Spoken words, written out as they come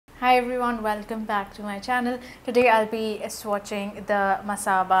Hi everyone, welcome back to my channel. Today I'll be swatching the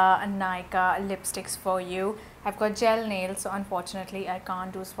Masaba Nykaa lipsticks for you. I've got gel nails, so unfortunately I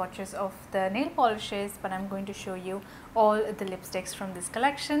can't do swatches of the nail polishes, but I'm going to show you all the lipsticks from this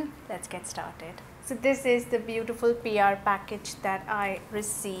collection. Let's get started. So this is the beautiful PR package that I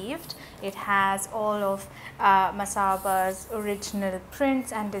received. It has all of Masaba's original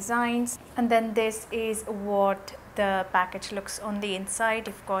prints and designs, and then this is what the package looks on the inside.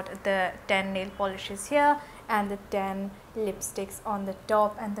 You've got the 10 nail polishes here and the 10 lipsticks on the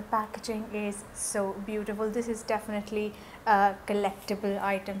top, and the packaging is so beautiful. This is definitely a collectible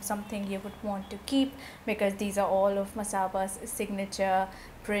item, something you would want to keep, because these are all of Masaba's signature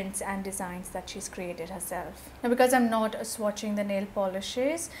prints and designs that she's created herself. Now, because I'm not swatching the nail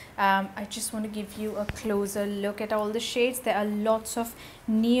polishes, I just want to give you a closer look at all the shades. There are lots of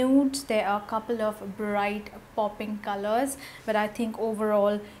nudes, there are a couple of bright popping colors, but I think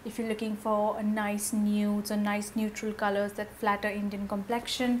overall, if you're looking for a nice nudes or nice neutral colors that flatter Indian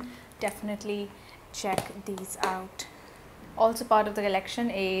complexion, definitely check these out. Also part of the collection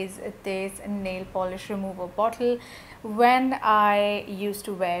is this nail polish remover bottle. When I used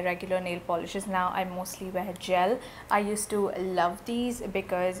to wear regular nail polishes, now I mostly wear gel. I used to love these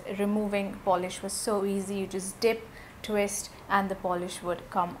because removing polish was so easy. You just dip, twist, and the polish would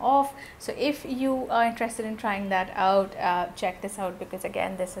come off. So if you are interested in trying that out, check this out, because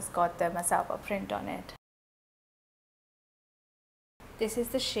again, this has got the Masaba print on it. This is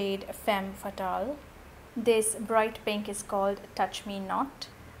the shade Femme Fatale. This bright pink is called Touch Me Not.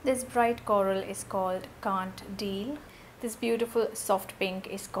 This bright coral is called Can't Deal. This beautiful soft pink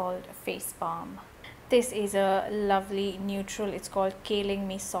is called Face Palm. This is a lovely neutral, it's called Kale-ing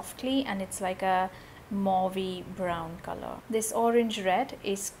Me Softly, and it's like a mauvey brown color. This orange red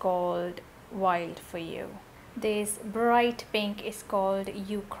is called Wild For You. This bright pink is called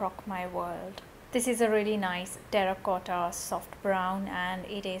You Crock My World. This is a really nice terracotta soft brown, and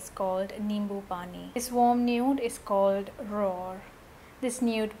it is called Nimbu Pani. This warm nude is called Roar. This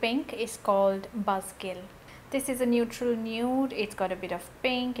nude pink is called Buzzkill. This is a neutral nude. It's got a bit of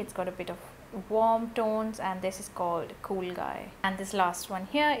pink, it's got a bit of warm tones, and this is called Cool Guy. And this last one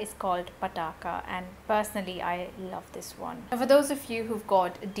here is called Pataka, and personally I love this one. Now, for those of you who've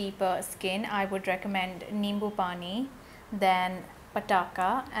got deeper skin, I would recommend Nimbu Pani, then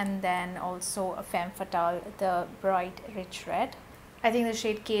Pataka, and then also a Femme Fatale, the bright rich red. I think the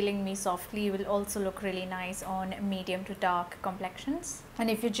shade Kale-ing Me Softly will also look really nice on medium to dark complexions. And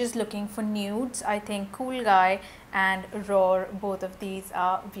if you're just looking for nudes, I think Cool Guy and Roar, both of these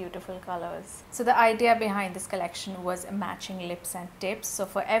are beautiful colors. So the idea behind this collection was matching lips and tips. So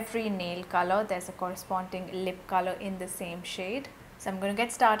for every nail color, there's a corresponding lip color in the same shade. So I'm going to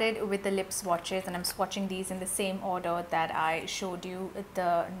get started with the lip swatches, and I'm swatching these in the same order that I showed you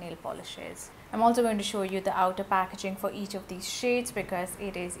the nail polishes. I'm also going to show you the outer packaging for each of these shades, because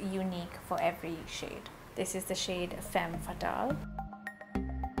it is unique for every shade. This is the shade Femme Fatale.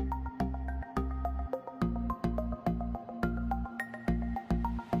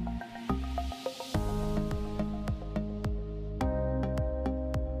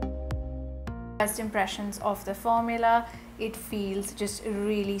 First impressions of the formula, it feels just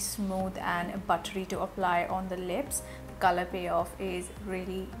really smooth and buttery to apply on the lips. The color payoff is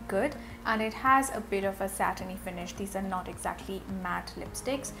really good, and it has a bit of a satiny finish. These are not exactly matte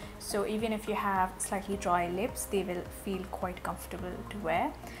lipsticks, so even if you have slightly dry lips, they will feel quite comfortable to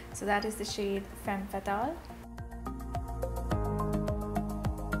wear. So that is the shade Femme Fatale.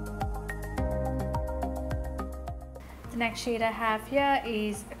 The next shade I have here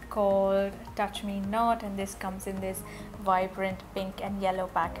is called Touch Me Not, and this comes in this vibrant pink and yellow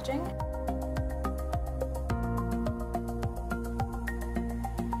packaging.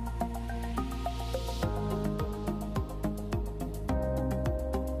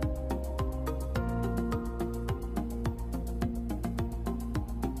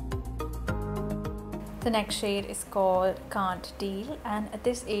 The next shade is called Can't Deal, and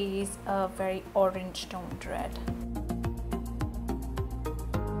this is a very orange toned red.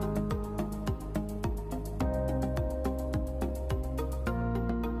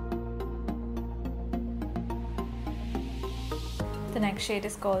 The next shade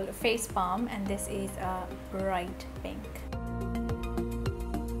is called Face Palm, and this is a bright pink.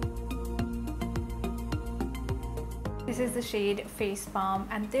 This is the shade Face Palm,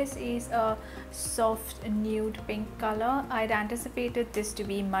 and this is a soft nude pink color. I'd anticipated this to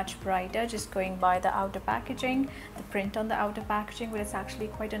be much brighter just going by the outer packaging, the print on the outer packaging, but it's actually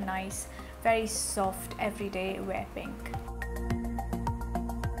quite a nice, very soft everyday wear pink.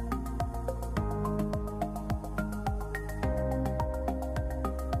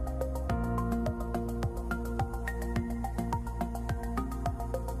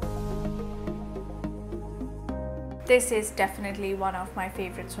 This is definitely one of my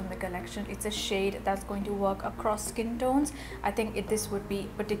favorites from the collection. It's a shade that's going to work across skin tones. I think this would be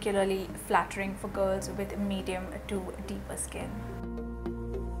particularly flattering for girls with medium to deeper skin.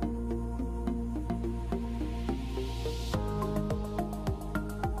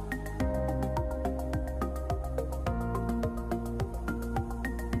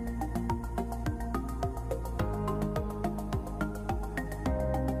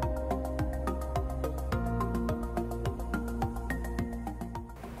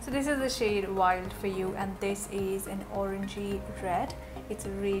 This is the shade Wild for You, and this is an orangey red. It's a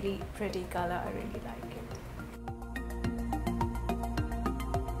really pretty color. I really like it.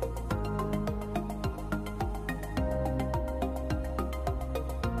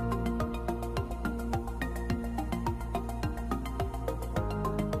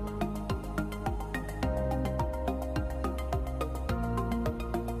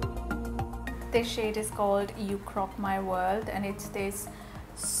 This shade is called You Crop My World, and it's this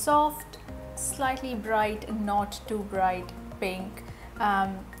soft, slightly bright, not too bright pink.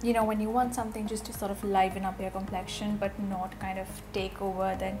 You know, when you want something just to sort of liven up your complexion but not kind of take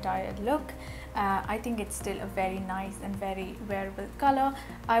over the entire look, I think it's still a very nice and very wearable color.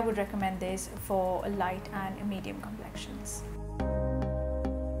 I would recommend this for light and medium complexions.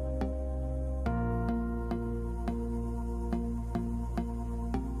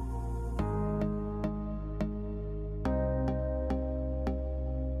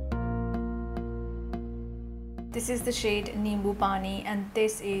 This is the shade Nimbu Pani, and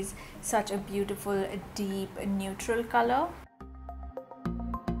this is such a beautiful, deep, neutral color.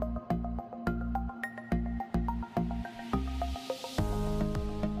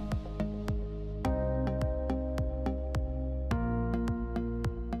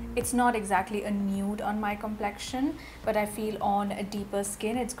 It's not exactly a nude on my complexion, but I feel on a deeper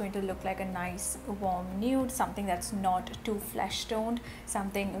skin it's going to look like a nice warm nude, something that's not too flesh toned,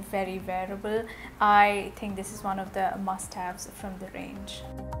 something very wearable. I think this is one of the must-haves from the range.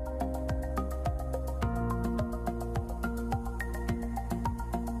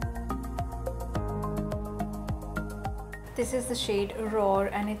 This is the shade Roar,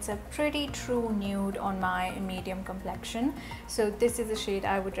 and it's a pretty true nude on my medium complexion. So this is a shade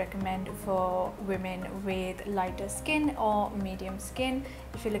I would recommend for women with lighter skin or medium skin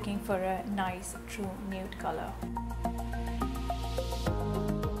if you're looking for a nice true nude color.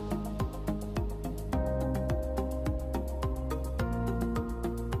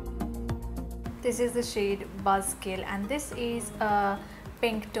 This is the shade Buzzkill, and this is a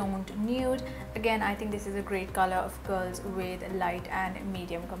pink toned nude. Again, I think this is a great color of girls with light and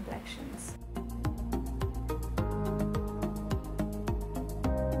medium complexions.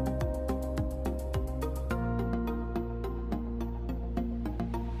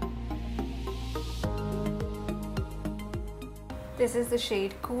 This is the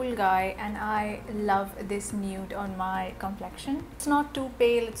shade Cool Guy, and I love this nude on my complexion. It's not too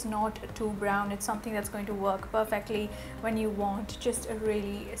pale, it's not too brown. It's something that's going to work perfectly when you want just a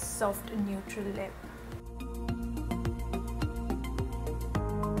really soft neutral lip.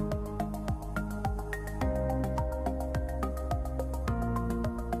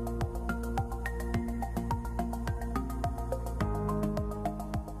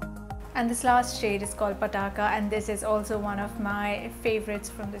 And this last shade is called Pataka, and this is also one of my favorites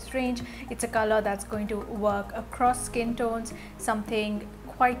from this range. It's a color that's going to work across skin tones, something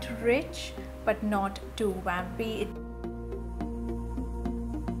quite rich but not too vampy.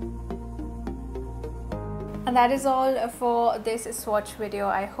 And that is all for this swatch video.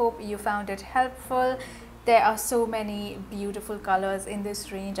 I hope you found it helpful. There are so many beautiful colors in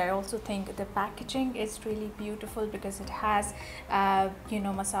this range. I also think the packaging is really beautiful because it has you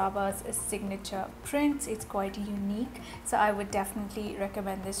know, Masaba's signature prints. It's quite unique, so I would definitely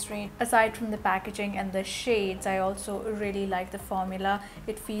recommend this range. Aside from the packaging and the shades, I also really like the formula.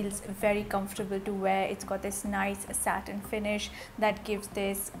 It feels very comfortable to wear. It's got this nice satin finish that gives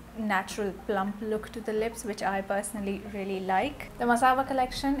this natural plump look to the lips, which I personally really like. The Masaba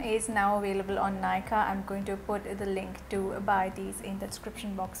collection is now available on Nykaa. I'm going to put the link to buy these in the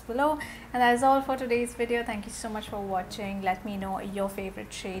description box below. And that is all for today's video. Thank you so much for watching. Let me know your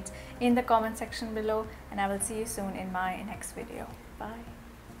favorite shades in the comment section below, and I will see you soon in my next video. Bye.